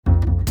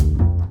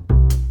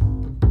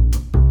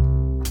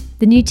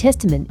The New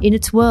Testament in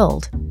its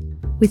World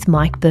with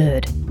Mike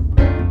Bird.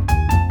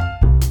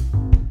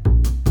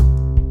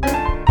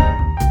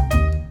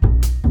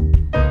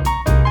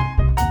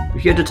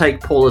 If you had to take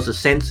Paul as a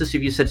census,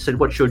 if you said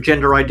what's your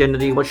gender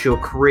identity, what's your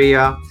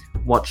career,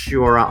 what's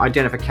your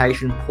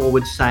identification, Paul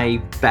would say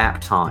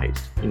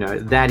baptized.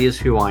 That is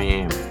who I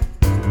am.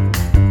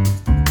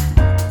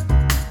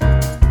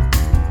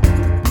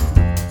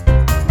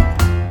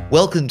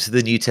 Welcome to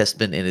the New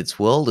Testament in its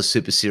World, a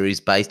super series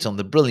based on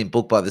the brilliant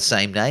book by the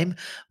same name.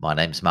 My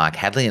name's Mark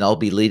Hadley, and I'll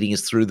be leading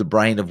us through the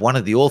brain of one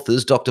of the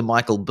authors, Dr.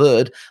 Michael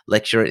Bird,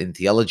 lecturer in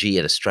theology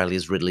at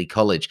Australia's Ridley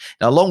College.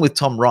 Now, along with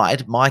Tom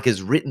Wright, Mike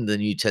has written the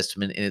New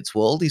Testament in its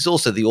World. He's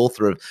also the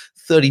author of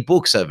 30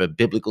 books over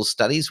biblical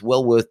studies,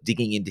 well worth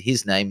digging into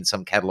his name in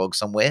some catalogue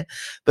somewhere.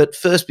 But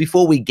first,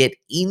 before we get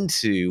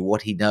into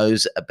what he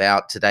knows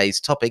about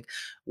today's topic,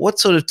 what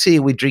sort of tea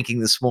are we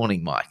drinking this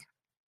morning, Mike?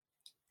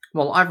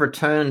 Well, I've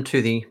returned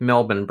to the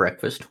Melbourne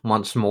breakfast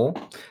once more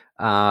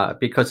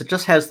because it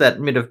just has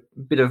that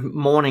bit of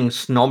morning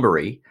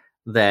snobbery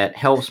that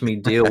helps me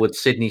deal with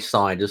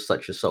Sydney-siders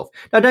such as yourself.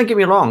 Now, don't get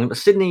me wrong,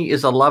 Sydney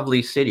is a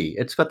lovely city.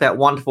 It's got that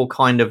wonderful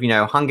kind of,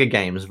 Hunger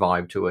Games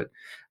vibe to it.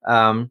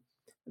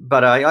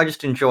 But I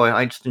just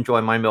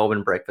enjoy my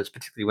Melbourne breakfast,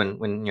 particularly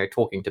when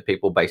talking to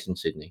people based in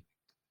Sydney.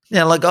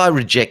 Now, I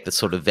reject the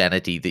sort of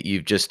vanity that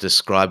you've just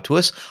described to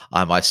us.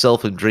 I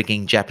myself am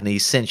drinking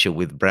Japanese sencha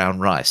with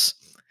brown rice.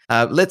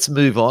 Let's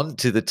move on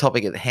to the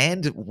topic at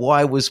hand.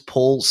 Why was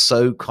Paul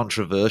so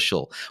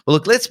controversial? Well,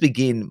 look, let's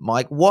begin,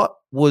 Mike. What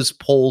was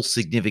Paul's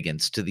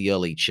significance to the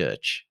early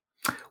church?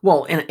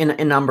 Well, in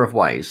a number of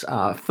ways.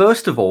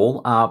 First of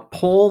all,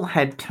 Paul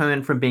had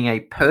turned from being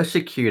a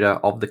persecutor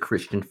of the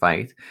Christian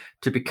faith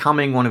to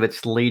becoming one of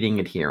its leading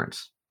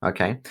adherents.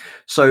 Okay,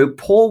 so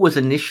Paul was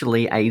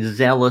initially a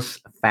zealous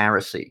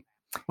Pharisee.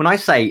 When I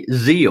say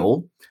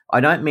zeal, I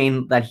don't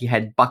mean that he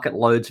had bucket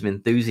loads of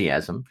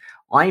enthusiasm.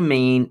 I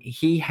mean,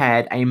 he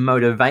had a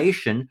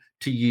motivation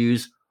to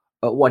use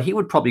what he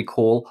would probably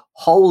call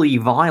holy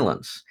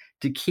violence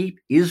to keep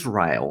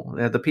Israel,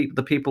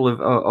 the people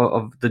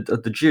of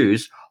the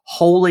Jews,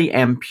 holy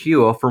and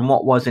pure from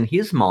what was in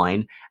his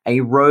mind a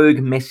rogue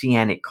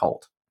messianic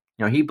cult.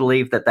 He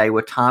believed that they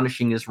were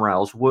tarnishing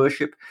Israel's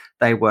worship.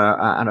 They were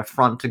an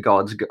affront to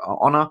God's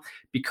honor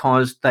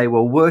because they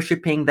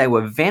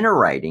were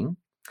venerating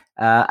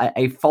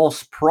a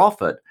false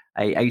prophet,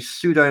 a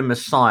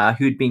pseudo-Messiah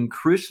who'd been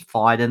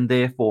crucified and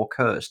therefore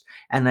cursed.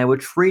 And they were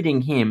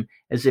treating him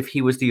as if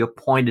he was the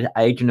appointed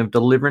agent of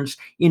deliverance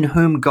in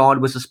whom God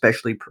was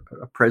especially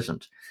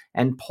present.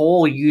 And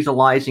Paul,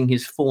 utilizing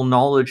his full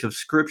knowledge of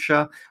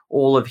Scripture,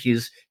 all of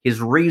his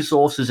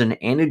resources and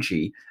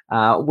energy,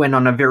 went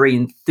on a very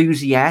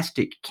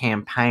enthusiastic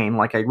campaign,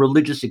 like a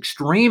religious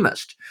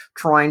extremist,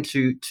 trying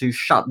to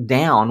shut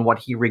down what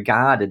he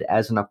regarded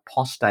as an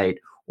apostate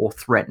or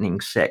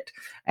threatening sect.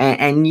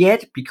 And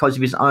yet, because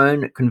of his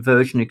own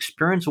conversion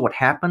experience, what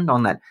happened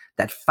on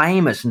that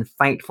famous and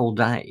fateful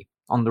day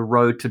on the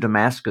road to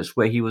Damascus,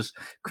 where he was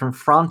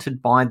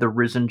confronted by the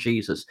risen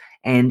Jesus,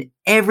 and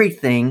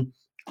everything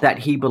that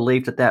he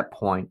believed at that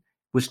point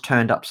was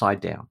turned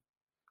upside down.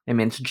 It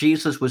means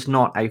Jesus was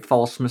not a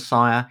false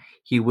Messiah.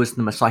 He was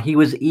the Messiah. He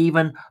was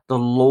even the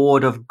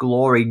Lord of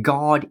glory.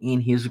 God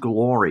in his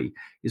glory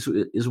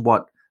is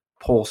what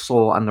Paul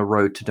saw on the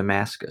road to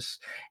Damascus.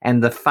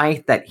 And the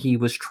faith that he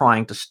was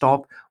trying to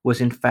stop was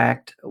in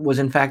fact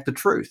the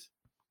truth,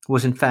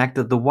 was in fact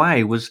the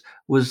way, was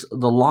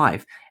the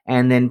life.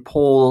 And then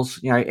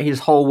Paul's, his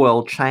whole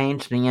world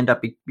changed, and he ended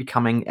up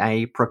becoming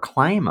a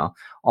proclaimer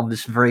of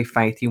this very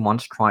faith he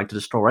once tried to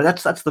destroy.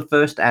 That's the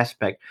first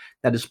aspect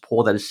that is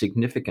Paul that is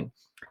significant.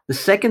 The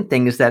second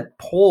thing is that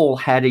Paul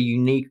had a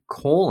unique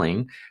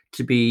calling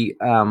to be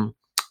an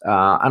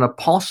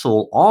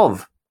apostle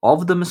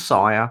of the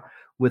Messiah,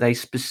 with a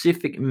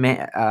specific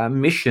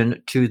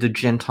mission to the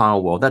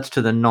Gentile world. That's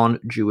to the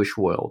non-Jewish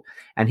world.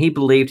 And he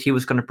believed he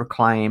was going to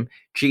proclaim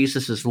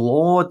Jesus as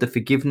Lord, the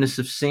forgiveness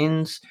of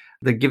sins,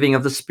 the giving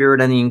of the Spirit,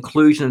 and the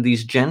inclusion of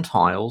these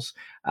Gentiles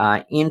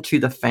into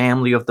the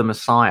family of the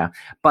Messiah.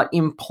 But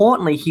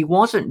importantly, he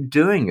wasn't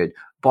doing it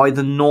by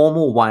the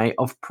normal way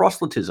of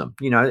proselytism.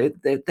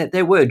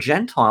 There were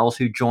Gentiles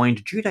who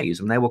joined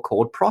Judaism. They were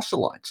called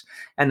proselytes.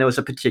 And there was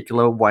a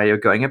particular way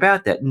of going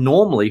about that.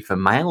 Normally, for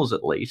males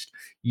at least,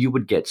 you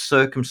would get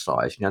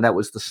circumcised. That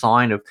was the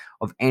sign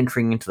of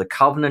entering into the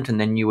covenant, and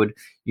then you would,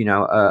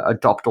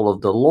 adopt all of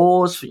the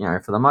laws,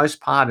 for the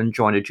most part, and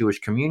join a Jewish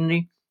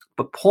community.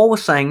 But Paul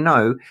was saying,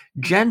 no,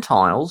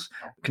 Gentiles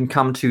can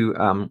come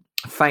to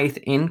faith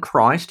in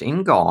Christ,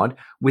 in God,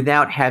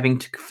 without having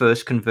to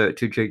first convert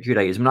to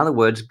Judaism. In other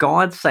words,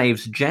 God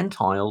saves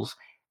Gentiles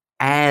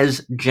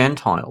as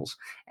Gentiles.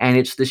 And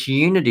it's this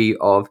unity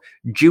of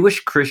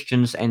Jewish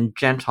Christians and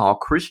Gentile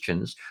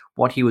Christians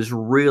what he was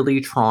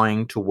really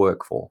trying to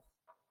work for.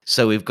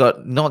 So we've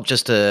got not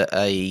just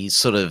a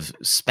sort of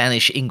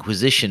Spanish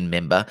Inquisition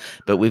member,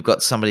 but we've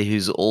got somebody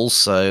who's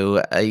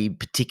also a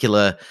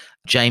particular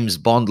James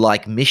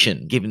Bond-like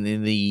mission given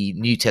in the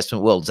New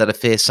Testament world. Is that a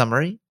fair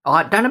summary?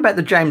 I don't know about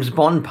the James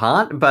Bond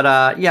part,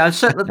 but yeah,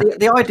 certainly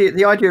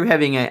the idea of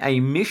having a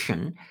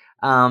mission,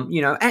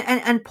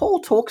 and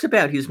Paul talks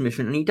about his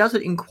mission, and he does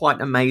it in quite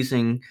an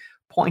amazing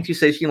point. He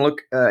says,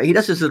 look, he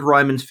does this in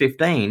Romans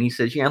 15. He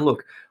says,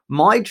 look,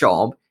 my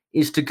job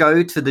is to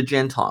go to the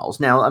Gentiles.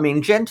 Now, I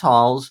mean,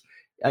 Gentiles,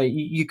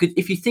 you could,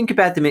 if you think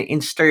about them in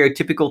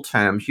stereotypical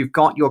terms, you've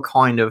got your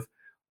kind of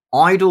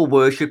idol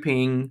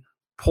worshipping,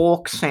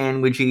 pork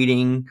sandwich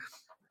eating,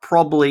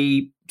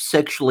 probably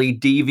sexually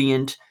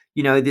deviant,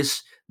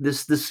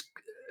 this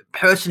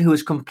person who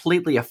is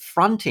completely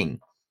affronting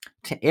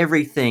to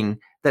everything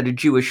that a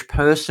Jewish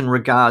person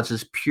regards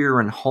as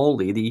pure and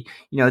holy, the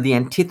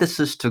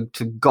antithesis to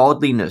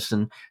godliness,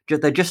 and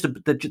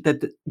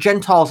the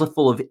Gentiles are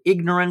full of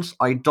ignorance,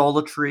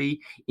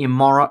 idolatry,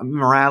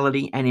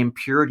 immorality, and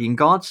impurity. And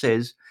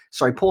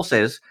Paul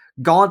says,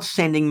 God's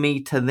sending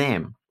me to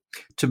them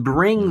to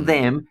bring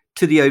them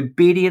to the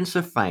obedience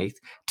of faith,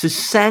 to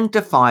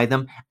sanctify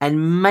them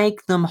and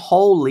make them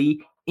holy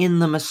in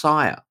the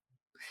Messiah.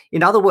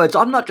 In other words,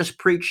 I'm not just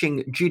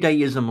preaching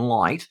Judaism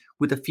light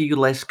with a few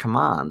less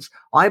commands.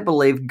 I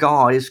believe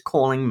God is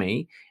calling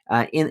me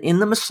in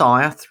the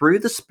Messiah through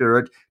the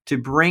Spirit to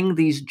bring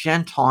these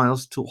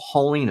Gentiles to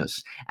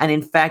holiness. And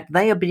in fact,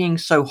 they are being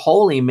so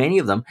holy, many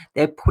of them,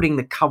 they're putting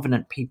the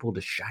covenant people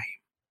to shame.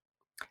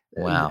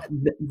 Wow.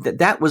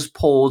 That was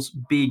Paul's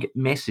big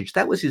message.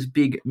 That was his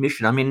big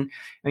mission. I mean,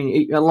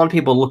 a lot of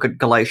people look at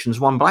Galatians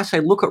 1, but I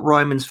say look at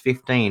Romans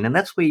 15, and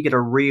that's where you get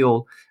a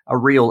real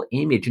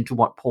image into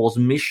what Paul's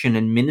mission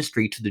and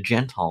ministry to the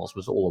Gentiles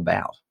was all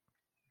about.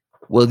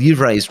 Well, you've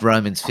raised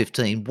Romans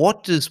 15.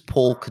 What does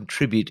Paul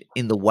contribute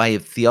in the way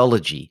of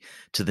theology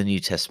to the New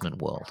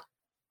Testament world?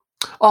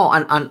 Oh,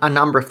 a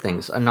number of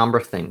things.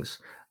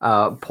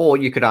 Paul,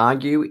 you could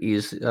argue,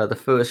 is the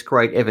first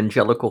great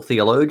evangelical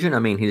theologian. I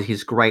mean,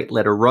 his great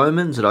letter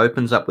Romans, it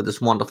opens up with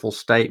this wonderful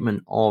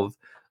statement of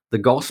the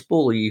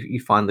gospel. You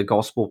find the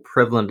gospel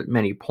prevalent at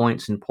many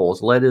points in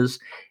Paul's letters.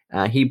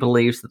 He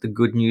believes that the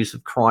good news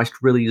of Christ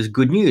really is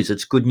good news.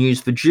 It's good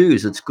news for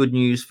Jews. It's good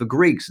news for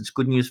Greeks. It's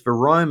good news for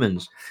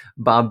Romans,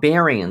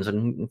 barbarians.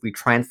 And if we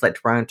translate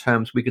to our own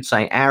terms, we could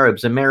say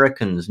Arabs,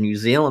 Americans, New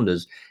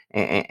Zealanders,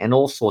 and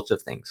all sorts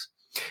of things.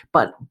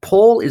 But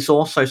Paul is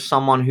also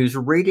someone who's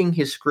reading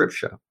his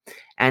scripture,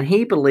 and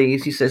he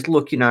says,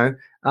 look,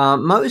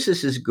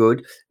 Moses is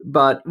good,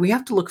 but we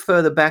have to look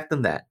further back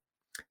than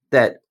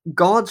that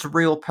God's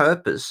real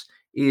purpose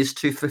is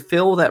to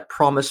fulfill that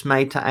promise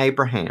made to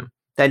Abraham,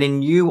 that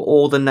in you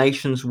all the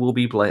nations will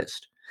be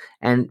blessed.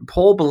 And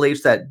Paul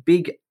believes that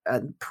big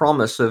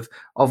promise of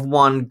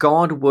one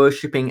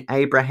God-worshipping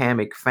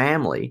Abrahamic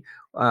family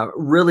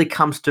really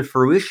comes to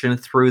fruition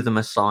through the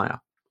Messiah.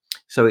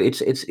 So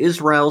it's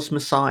Israel's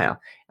Messiah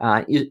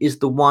is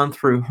the one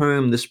through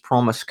whom this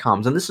promise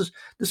comes. And this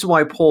is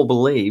why Paul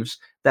believes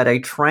that a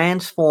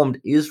transformed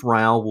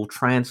Israel will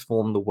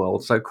transform the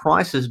world. So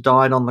Christ has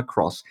died on the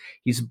cross.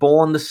 He's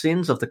borne the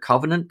sins of the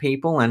covenant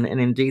people and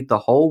indeed the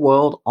whole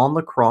world on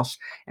the cross.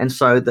 And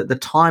so that the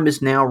time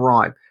is now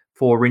ripe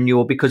for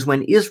renewal, because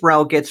when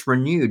Israel gets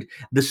renewed,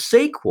 the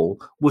sequel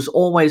was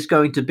always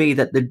going to be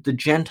that the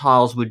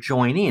Gentiles would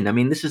join in. I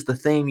mean, this is the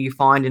theme you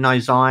find in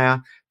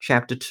Isaiah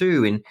chapter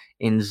 2,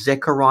 in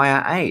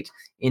Zechariah 8,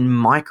 in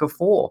Micah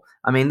 4.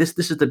 I mean, this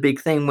is the big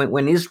thing.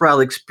 When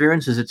Israel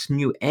experiences its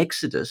new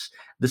exodus,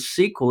 the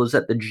sequel is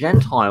that the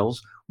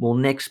Gentiles will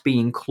next be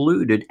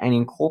included and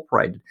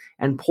incorporated.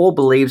 And Paul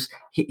believes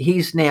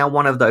he's now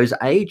one of those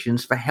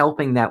agents for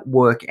helping that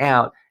work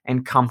out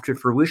and come to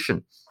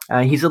fruition.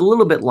 He's a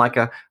little bit like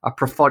a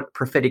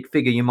prophetic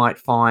figure you might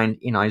find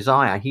in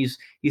Isaiah. He's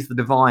the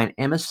divine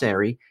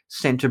emissary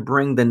sent to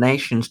bring the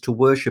nations to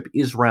worship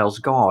Israel's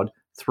God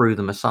through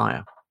the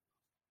Messiah.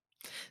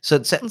 So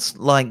it sounds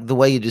like the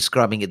way you're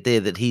describing it there,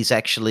 that he's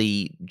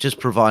actually just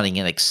providing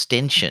an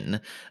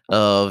extension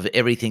of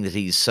everything that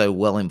he's so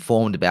well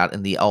informed about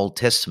in the Old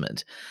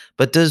Testament.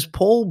 But does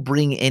Paul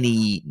bring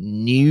any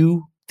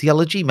new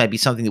theology, maybe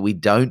something that we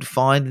don't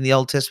find in the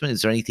Old Testament?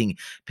 Is there anything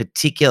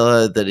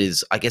particular that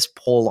is, I guess,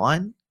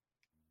 Pauline?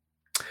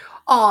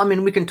 Oh, I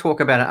mean, we can talk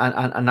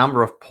about a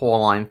number of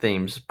Pauline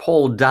themes.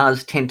 Paul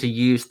does tend to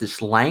use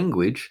this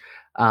language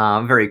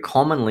very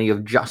commonly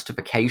of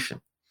justification.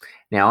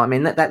 Now, I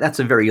mean, that's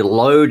a very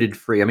loaded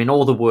phrase. I mean,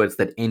 all the words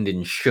that end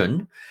in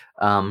shun,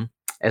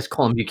 as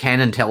Colin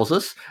Buchanan tells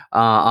us,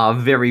 are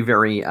very,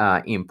 very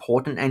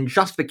important. And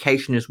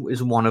justification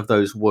is one of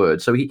those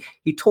words. So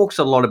he talks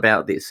a lot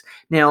about this.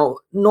 Now,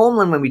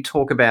 normally when we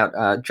talk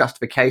about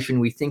justification,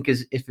 we think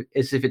as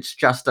if it's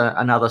just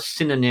another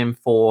synonym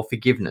for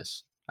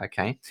forgiveness.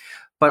 Okay.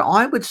 But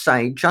I would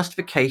say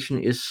justification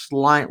is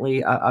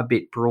slightly a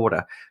bit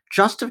broader.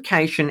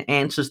 Justification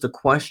answers the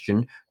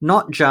question,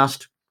 not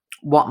just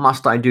what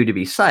must I do to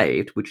be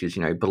saved, which is,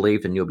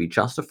 believe and you'll be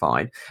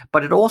justified,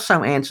 but it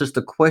also answers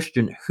the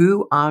question,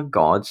 who are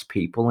God's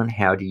people and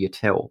how do you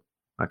tell?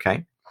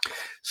 Okay.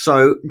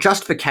 So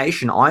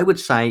justification, I would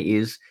say,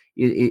 is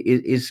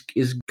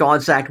is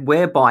God's act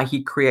whereby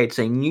he creates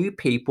a new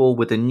people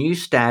with a new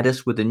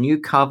status, with a new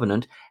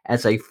covenant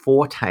as a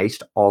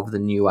foretaste of the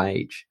new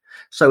age.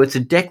 So it's a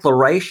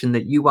declaration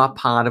that you are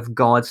part of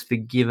God's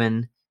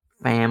forgiven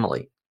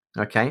family.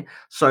 Okay,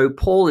 so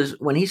Paul is,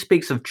 when he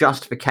speaks of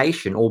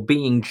justification or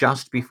being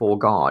just before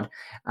God,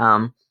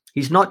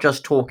 he's not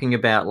just talking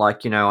about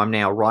like, I'm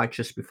now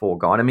righteous before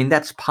God. I mean,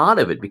 that's part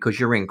of it because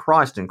you're in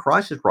Christ and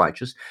Christ is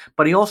righteous,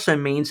 but he also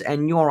means,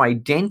 and your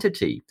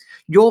identity,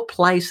 your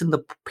place in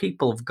the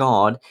people of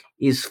God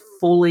is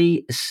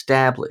fully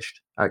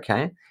established,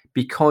 okay,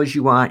 because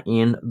you are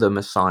in the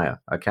Messiah,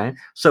 okay?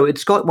 So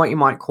it's got what you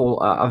might call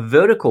a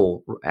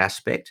vertical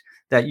aspect,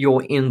 that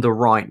you're in the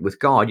right with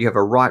God. You have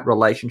a right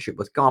relationship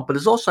with God, but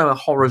there's also a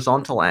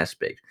horizontal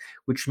aspect,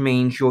 which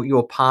means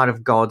you're part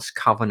of God's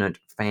covenant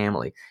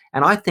family.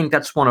 And I think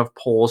that's one of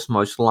Paul's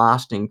most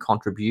lasting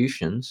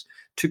contributions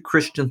to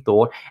Christian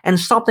thought, and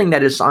something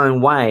that its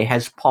own way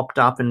has popped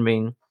up and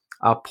been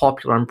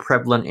popular and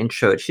prevalent in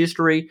church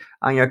history.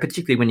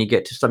 Particularly when you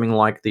get to something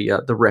like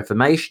the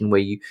Reformation,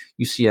 where you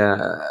see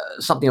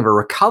something of a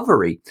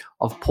recovery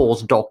of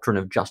Paul's doctrine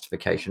of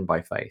justification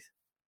by faith.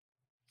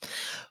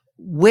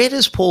 Where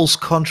does Paul's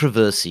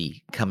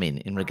controversy come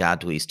in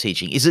regard to his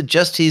teaching? Is it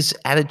just his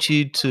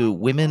attitude to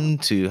women,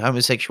 to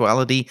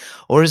homosexuality,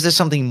 or is there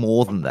something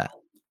more than that?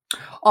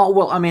 Oh,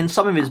 well, I mean,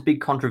 some of his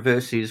big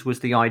controversies was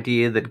the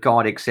idea that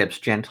God accepts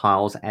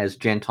Gentiles as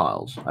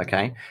Gentiles,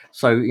 okay?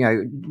 So,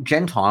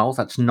 Gentiles,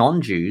 that's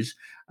non-Jews.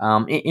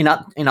 In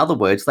other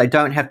words, they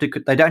don't have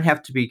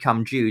to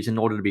become Jews in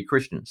order to be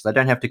Christians. They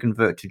don't have to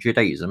convert to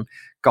Judaism.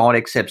 God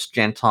accepts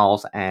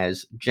Gentiles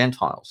as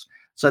Gentiles.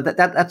 So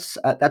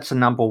that's a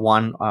number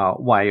one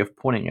way of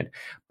putting it.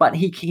 But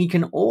he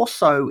can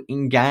also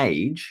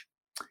engage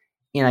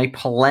in a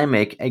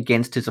polemic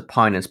against his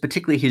opponents,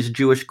 particularly his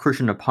Jewish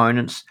Christian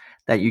opponents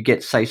that you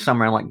get, say,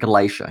 somewhere like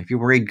Galatia. If you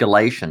read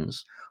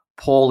Galatians,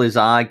 Paul is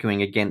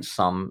arguing against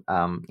some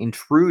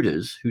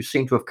intruders who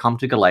seem to have come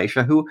to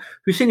Galatia, who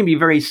seem to be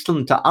very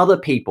similar to other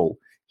people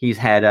he's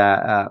had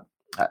a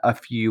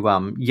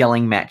few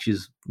yelling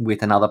matches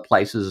with in other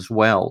places as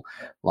well,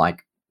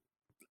 like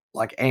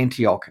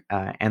Antioch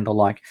and the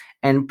like.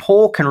 And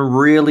Paul can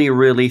really,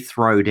 really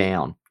throw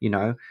down.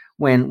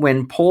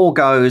 When Paul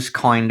goes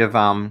kind of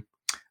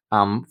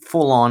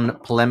full on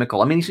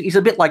polemical. I mean, he's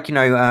a bit like,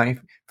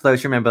 for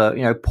those who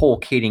remember, Paul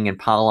Keating in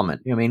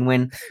Parliament. I mean,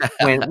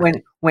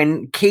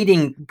 when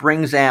Keating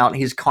brings out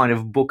his kind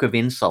of book of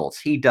insults,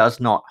 he does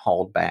not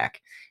hold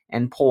back.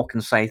 And Paul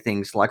can say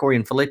things like, or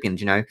in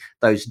Philippians,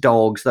 those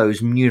dogs,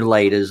 those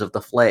mutilators of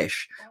the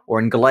flesh. Or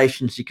in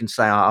Galatians, you can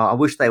say, I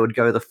wish they would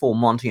go the full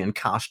Monty and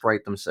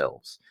castrate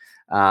themselves.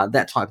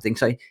 That type of thing.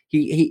 So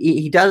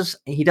he does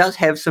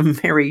have some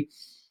very,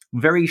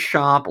 very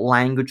sharp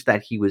language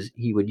that he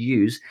would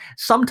use.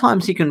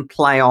 Sometimes he can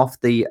play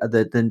off the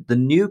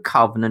new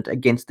covenant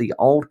against the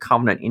old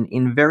covenant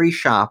in very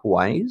sharp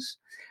ways.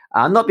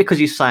 Not because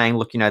he's saying,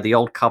 look, the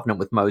old covenant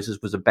with Moses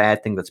was a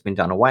bad thing that's been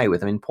done away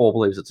with. I mean, Paul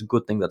believes it's a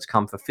good thing that's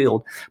come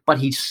fulfilled, but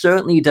he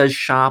certainly does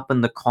sharpen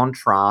the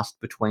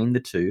contrast between the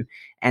two,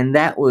 and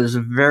that was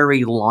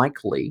very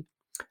likely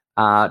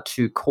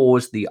to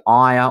cause the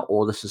ire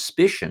or the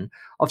suspicion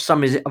of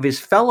some of his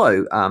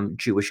fellow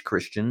Jewish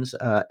Christians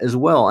as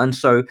well. And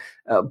so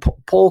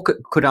Paul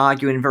could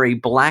argue in very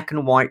black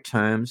and white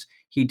terms.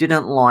 He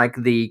didn't like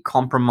the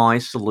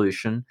compromise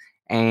solution,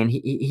 and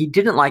he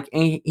didn't like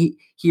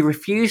he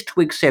refused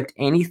to accept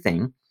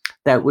anything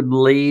that would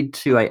lead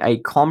to a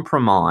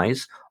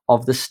compromise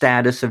of the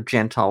status of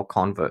Gentile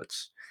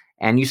converts.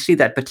 And you see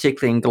that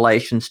particularly in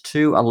Galatians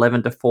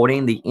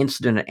 2:11-14, the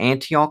incident at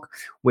Antioch,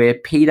 where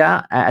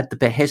Peter, at the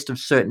behest of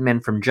certain men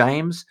from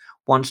James,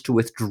 wants to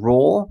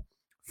withdraw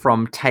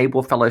from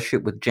table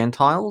fellowship with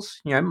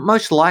Gentiles.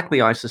 Most likely,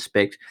 I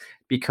suspect,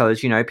 because,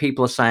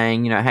 people are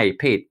saying, hey,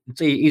 Pete,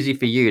 it's easy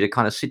for you to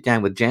kind of sit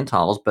down with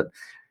Gentiles, but,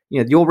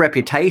 your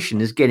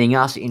reputation is getting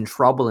us in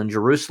trouble in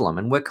Jerusalem.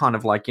 And we're kind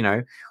of like,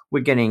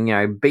 we're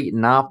getting,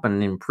 beaten up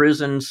and in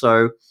prison.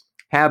 So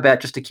how about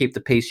just to keep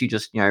the peace, you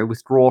just,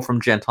 withdraw from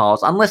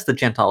Gentiles, unless the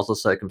Gentiles are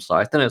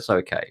circumcised, then it's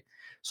okay.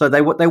 So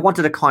they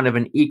wanted a kind of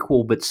an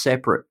equal but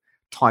separate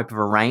type of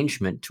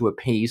arrangement to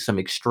appease some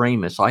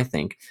extremists, I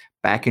think,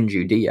 back in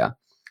Judea.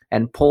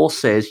 And Paul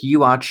says,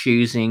 you are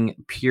choosing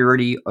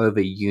purity over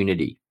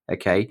unity,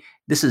 okay?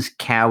 This is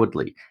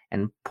cowardly.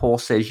 And Paul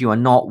says, you are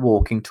not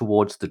walking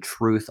towards the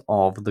truth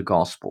of the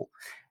gospel.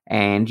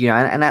 And,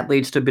 and that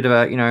leads to a bit of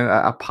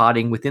a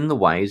parting within the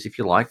ways, if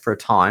you like, for a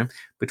time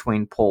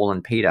between Paul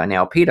and Peter.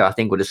 Now, Peter, I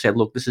think, would have said,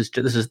 look, this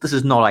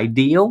is not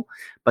ideal,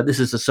 but this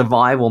is a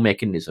survival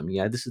mechanism.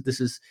 This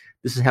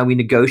is how we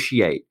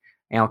negotiate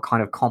our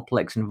kind of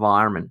complex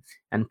environment.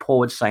 And Paul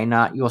would say,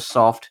 nah, you're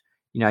soft.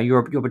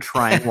 You're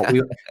betraying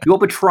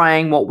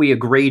what we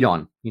agreed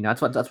on.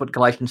 That's what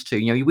Galatians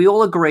 2. We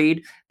all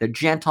agreed that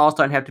Gentiles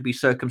don't have to be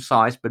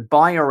circumcised, but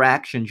by your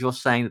actions, you're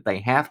saying that they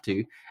have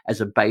to as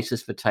a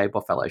basis for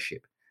table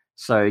fellowship.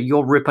 So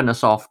you're ripping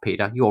us off,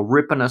 Peter. You're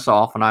ripping us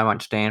off, and I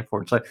won't stand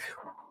for it. So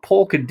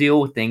Paul could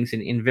deal with things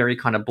in very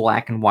kind of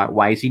black and white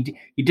ways. He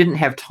didn't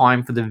have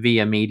time for the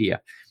via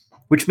media,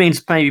 which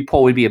means maybe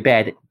Paul would be a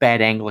bad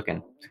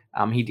Anglican.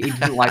 He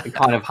didn't like the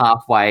kind of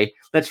halfway,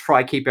 let's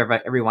try to keep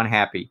everyone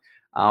happy.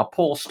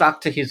 Paul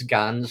stuck to his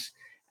guns,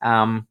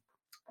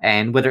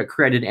 and whether it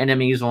created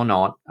enemies or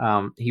not,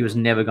 he was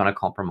never going to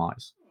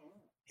compromise.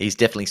 He's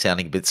definitely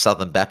sounding a bit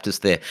Southern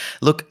Baptist there.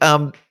 Look,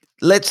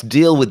 let's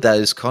deal with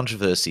those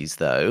controversies,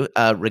 though.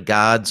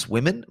 Regards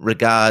women,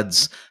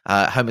 regards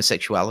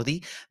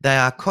homosexuality. They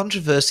are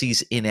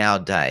controversies in our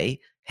day.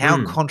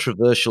 How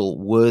controversial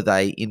were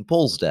they in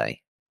Paul's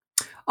day?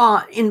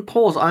 In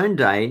Paul's own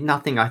day,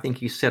 nothing I think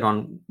he said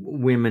on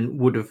women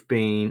would have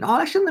been. Oh,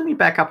 actually, let me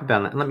back up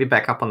about that. Let me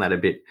back up on that a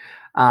bit.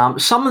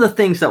 Some of the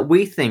things that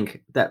we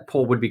think that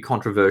Paul would be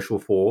controversial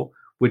for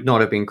would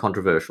not have been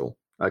controversial.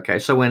 Okay,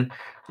 so when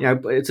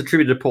it's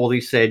attributed to Paul,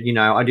 he said,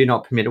 I do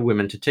not permit a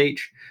woman to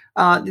teach.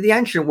 The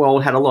ancient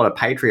world had a lot of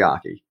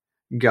patriarchy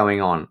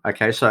going on.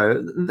 Okay,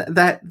 so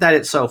that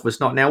itself was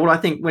not. Now, what I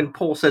think when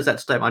Paul says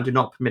that statement, I do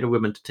not permit a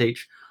woman to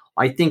teach,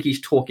 I think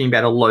he's talking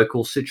about a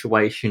local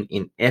situation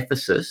in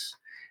Ephesus.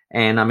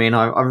 And I mean,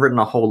 I've written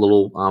a whole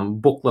little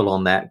booklet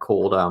on that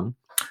called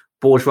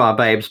Bourgeois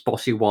Babes,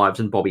 Bossy Wives,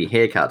 and Bobby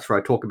Haircuts, where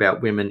I talk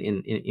about women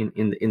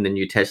in the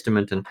New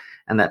Testament and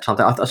that type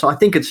of thing. So I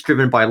think it's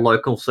driven by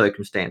local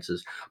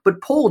circumstances.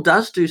 But Paul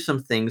does do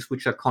some things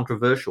which are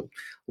controversial,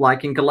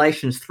 like in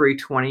Galatians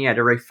 3:28, a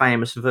very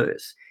famous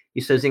verse.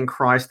 He says, in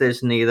Christ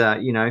there's neither,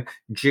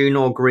 Jew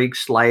nor Greek,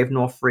 slave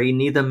nor free,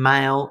 neither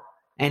male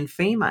and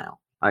female.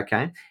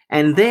 Okay.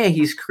 And there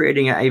he's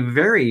creating a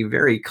very,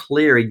 very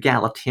clear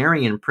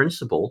egalitarian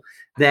principle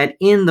that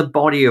in the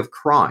body of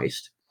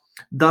Christ,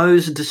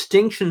 those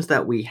distinctions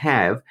that we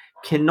have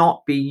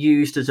cannot be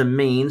used as a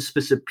means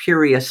for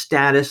superior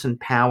status and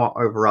power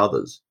over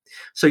others.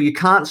 So you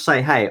can't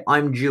say, hey,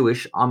 I'm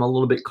Jewish, I'm a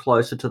little bit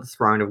closer to the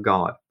throne of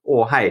God.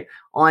 Or, hey,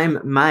 I'm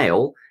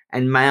male,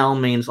 and male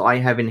means I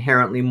have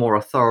inherently more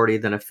authority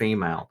than a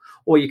female.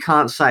 Or you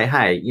can't say,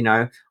 hey,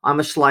 I'm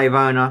a slave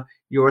owner,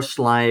 you're a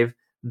slave,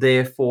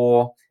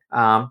 therefore,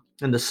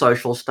 in the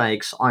social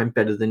stakes, I'm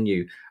better than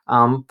you.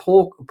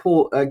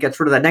 Paul gets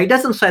rid of that. Now, he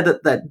doesn't say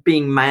that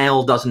being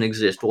male doesn't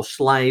exist or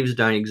slaves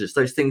don't exist.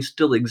 Those things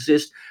still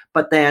exist,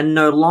 but they are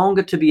no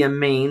longer to be a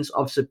means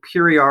of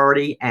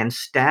superiority and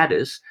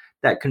status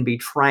that can be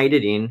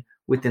traded in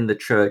within the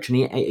church. And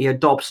he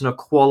adopts an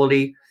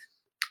equality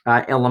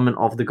element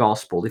of the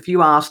gospel. If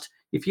you asked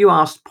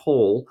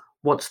Paul,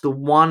 what's the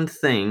one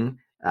thing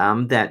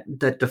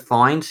that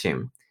defines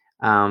him?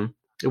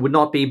 It would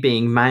not be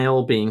being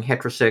male, being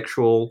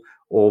heterosexual,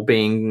 or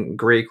being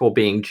Greek, or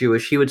being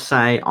Jewish. He would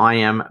say, I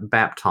am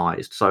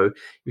baptized. So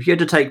if you had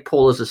to take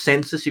Paul as a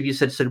census, if you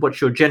said what's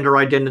your gender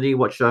identity,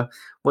 what's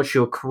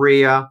your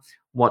career,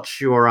 what's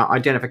your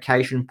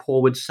identification,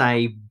 Paul would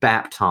say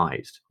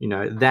baptized.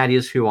 That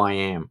is who I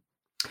am.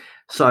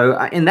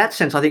 So in that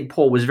sense, I think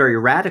Paul was very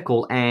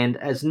radical. And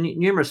as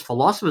numerous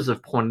philosophers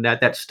have pointed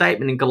out, that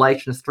statement in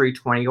Galatians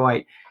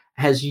 3:28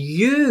 has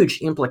huge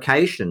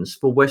implications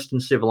for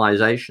Western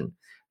civilization.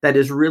 That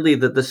is really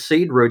the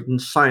seed root in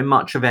so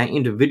much of our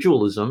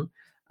individualism,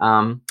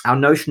 our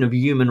notion of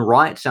human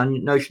rights, our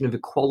notion of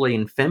equality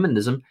and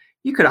feminism.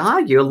 You could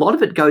argue a lot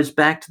of it goes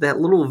back to that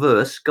little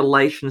verse,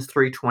 Galatians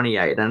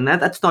 3:28. And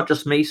that's not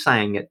just me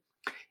saying it.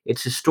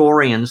 It's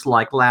historians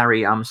like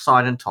Larry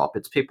Seidentop.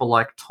 It's people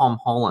like Tom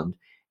Holland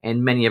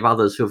and many of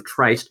others who have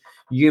traced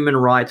human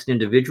rights and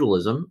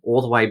individualism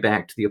all the way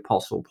back to the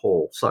Apostle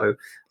Paul. So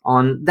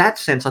on that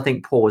sense, I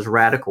think Paul was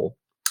radical.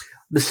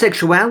 The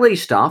sexuality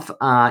stuff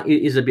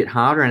is a bit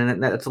harder,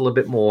 and that's a little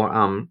bit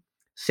more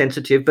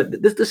sensitive.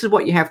 But this is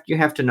what you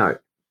have to note.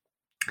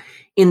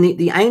 In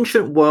the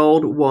ancient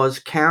world was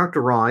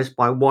characterized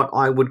by what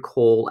I would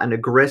call an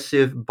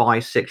aggressive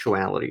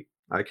bisexuality.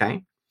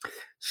 Okay,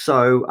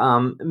 so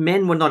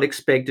men were not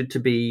expected to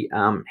be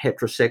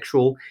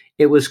heterosexual.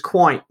 It was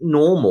quite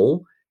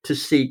normal to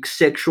seek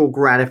sexual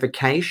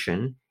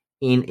gratification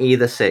in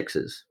either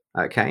sexes.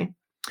 Okay.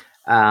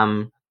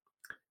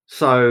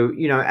 So,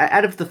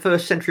 out of the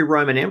first century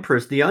Roman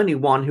emperors, the only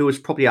one who was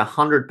probably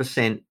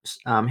 100%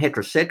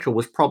 heterosexual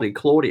was probably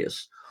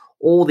Claudius.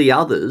 All the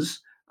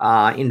others,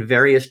 in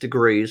various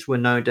degrees, were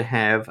known to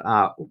have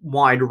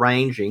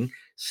wide-ranging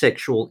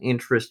sexual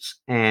interests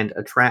and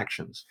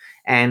attractions.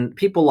 And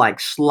people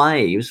like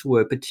slaves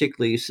were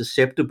particularly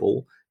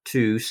susceptible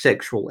to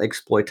sexual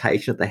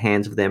exploitation at the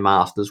hands of their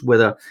masters,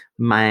 whether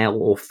male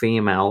or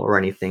female or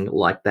anything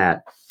like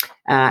that.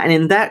 And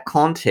in that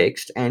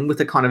context, and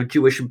with a kind of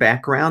Jewish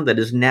background that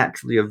is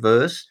naturally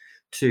averse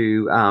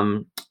to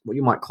what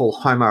you might call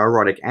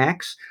homoerotic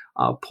acts,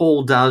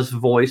 Paul does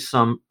voice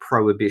some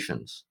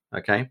prohibitions.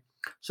 Okay,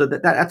 so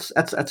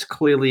that's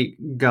clearly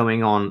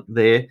going on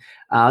there.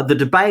 The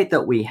debate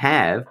that we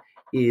have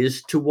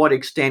is to what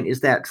extent is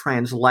that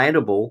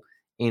translatable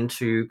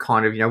into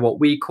kind of what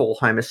we call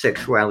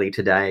homosexuality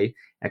today,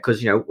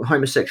 because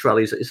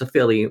homosexuality is a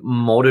fairly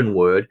modern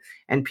word,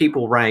 and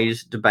people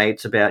raise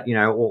debates about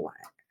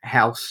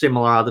how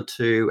similar are the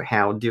two,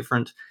 how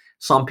different.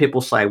 Some people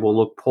say, well,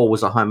 look, Paul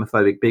was a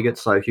homophobic bigot,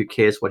 so who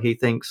cares what he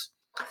thinks?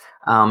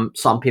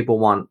 Some people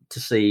want to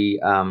see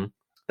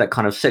that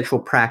kind of sexual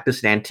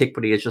practice in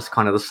antiquity is just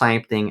kind of the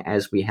same thing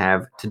as we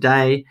have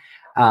today.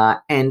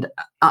 And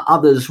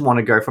others want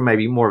to go for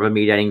maybe more of a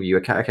mediating view.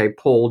 Okay,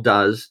 Paul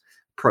does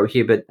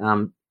prohibit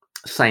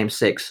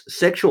same-sex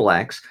sexual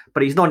acts,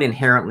 but he's not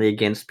inherently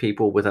against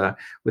people with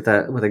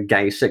a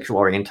gay sexual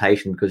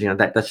orientation, because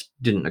that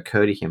didn't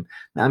occur to him.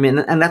 I mean,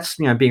 and that's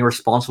being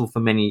responsible for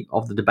many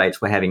of the debates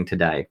we're having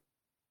today.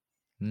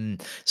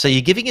 So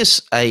you're giving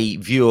us a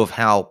view of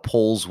how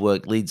Paul's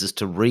work leads us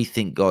to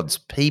rethink God's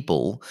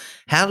people.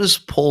 How does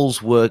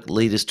Paul's work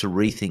lead us to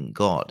rethink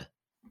God?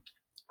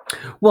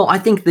 Well, I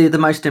think the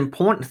most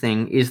important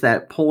thing is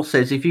that Paul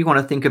says if you want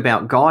to think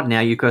about God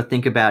now, you've got to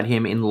think about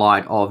him in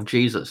light of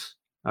Jesus.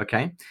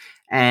 Okay,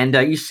 and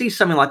you see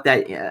something like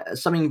that,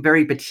 something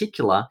very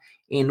particular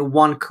in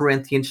 1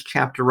 Corinthians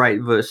chapter 8,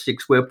 verse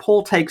 6, where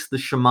Paul takes the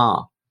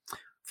Shema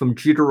from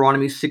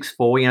Deuteronomy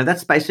 6:4.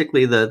 That's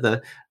basically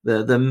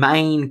the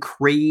main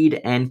creed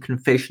and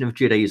confession of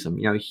Judaism.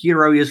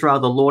 Hear, O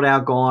Israel, the Lord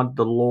our God,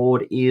 the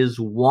Lord is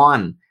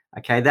one.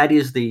 Okay, that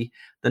is the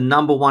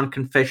number one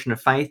confession of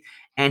faith.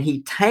 And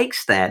he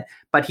takes that,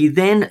 but he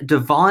then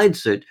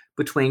divides it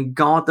between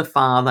God the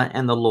Father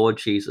and the Lord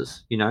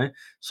Jesus.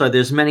 So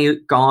there's many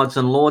gods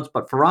and lords,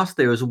 but for us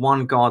there is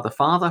one God the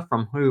Father,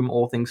 from whom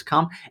all things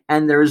come,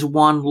 and there is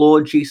one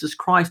Lord Jesus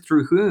Christ,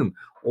 through whom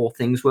all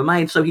things were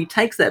made. So he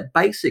takes that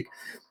basic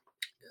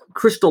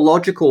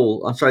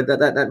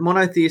that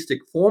monotheistic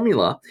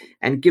formula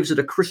and gives it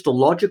a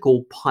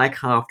Christological pike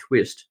half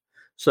twist.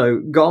 So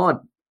God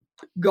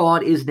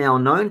is now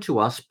known to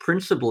us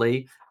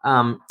principally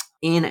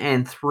in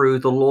and through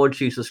the Lord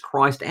Jesus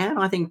Christ, and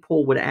I think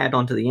Paul would add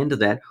on to the end of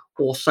that,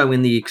 also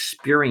in the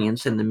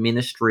experience and the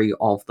ministry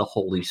of the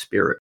Holy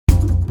Spirit.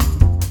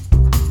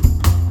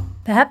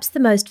 Perhaps the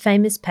most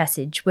famous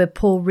passage where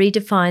Paul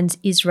redefines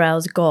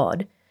Israel's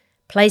God,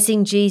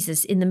 placing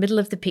Jesus in the middle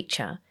of the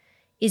picture,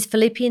 is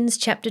Philippians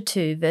chapter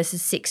 2,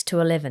 verses 6 to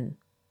 11.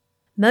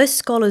 Most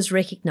scholars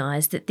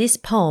recognise that this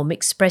poem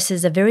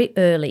expresses a very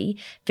early,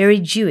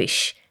 very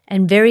Jewish,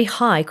 and very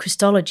high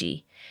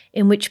Christology,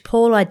 in which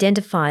Paul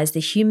identifies the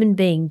human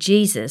being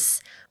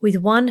Jesus with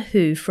one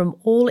who from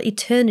all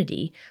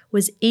eternity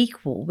was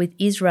equal with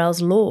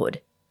Israel's Lord,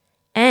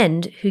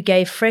 and who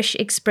gave fresh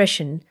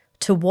expression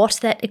to what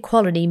that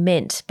equality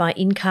meant by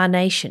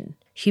incarnation,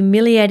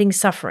 humiliating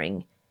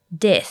suffering,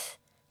 death,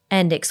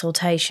 and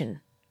exaltation.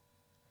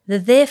 The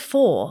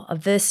therefore of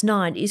verse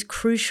 9 is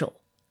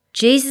crucial.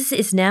 Jesus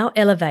is now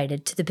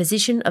elevated to the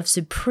position of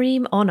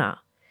supreme honour,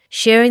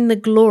 sharing the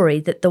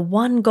glory that the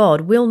one God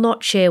will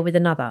not share with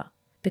another,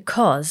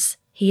 because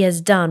he has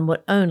done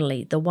what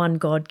only the one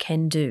God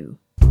can do.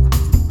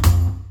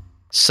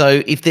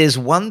 So if there's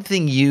one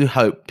thing you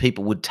hope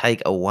people would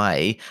take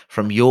away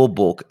from your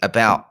book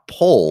about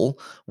Paul,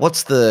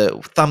 what's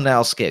the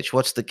thumbnail sketch?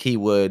 What's the key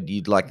word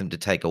you'd like them to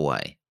take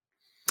away?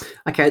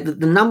 Okay,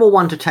 the number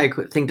one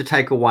thing to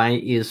take away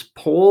is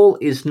Paul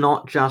is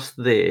not just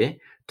there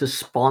to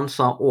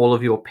sponsor all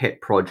of your pet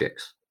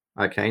projects.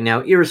 Okay,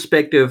 now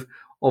irrespective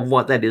of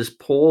what that is,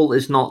 Paul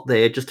is not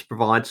there just to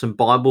provide some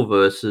Bible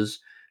verses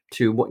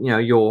to what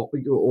your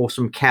or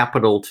some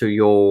capital to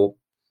your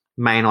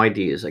main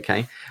ideas.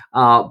 Okay,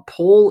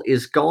 Paul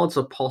is God's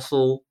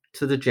apostle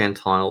to the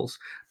Gentiles,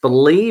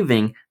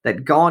 believing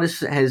that God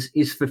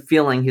is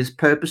fulfilling his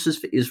purposes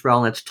for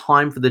Israel, and it's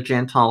time for the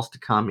Gentiles to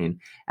come in,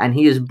 and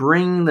he is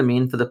bringing them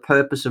in for the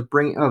purpose of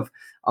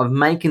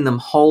making them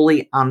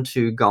holy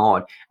unto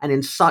God, and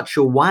in such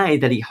a way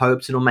that he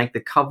hopes it'll make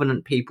the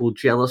covenant people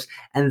jealous,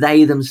 and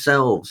they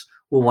themselves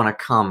will want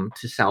to come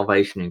to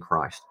salvation in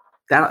Christ.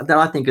 That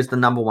I think is the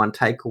number one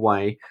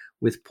takeaway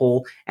with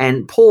Paul.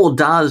 And Paul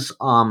does,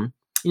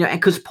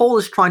 because Paul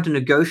is trying to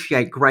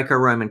negotiate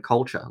Greco-Roman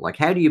culture. Like,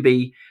 how do you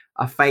be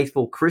a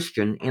faithful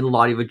Christian in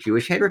light of a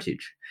Jewish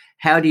heritage?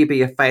 How do you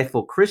be a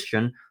faithful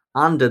Christian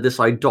under this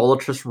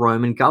idolatrous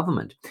Roman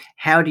government?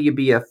 How do you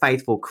be a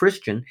faithful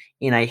Christian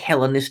in a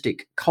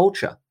Hellenistic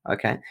culture?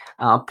 Okay,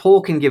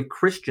 Paul can give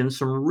Christians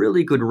some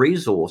really good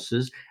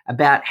resources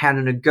about how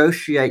to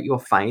negotiate your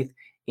faith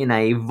in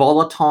a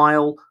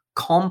volatile,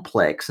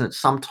 complex, and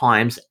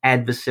sometimes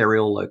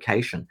adversarial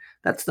location.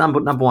 That's number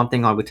one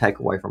thing I would take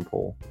away from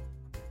Paul.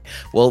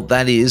 Well,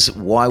 that is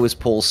Why Was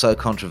Paul So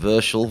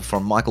Controversial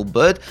from Michael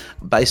Bird,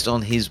 based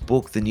on his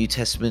book, The New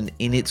Testament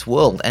in Its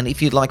World. And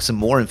if you'd like some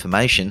more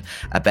information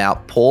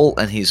about Paul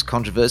and his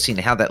controversy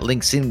and how that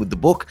links in with the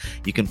book,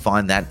 you can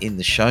find that in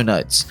the show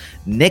notes.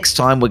 Next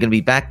time, we're going to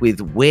be back with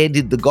Where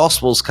Did the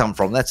Gospels Come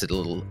From? That's a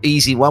little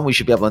easy one. We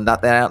should be able to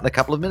nut that out in a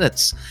couple of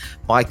minutes.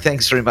 Mike,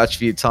 thanks very much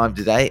for your time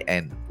today,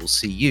 and we'll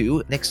see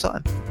you next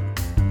time.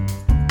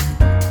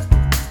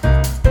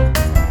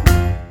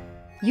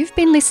 You've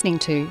been listening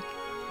to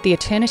the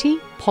Eternity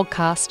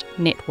Podcast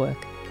Network,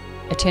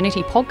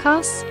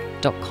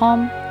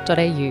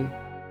 eternitypodcasts.com.au.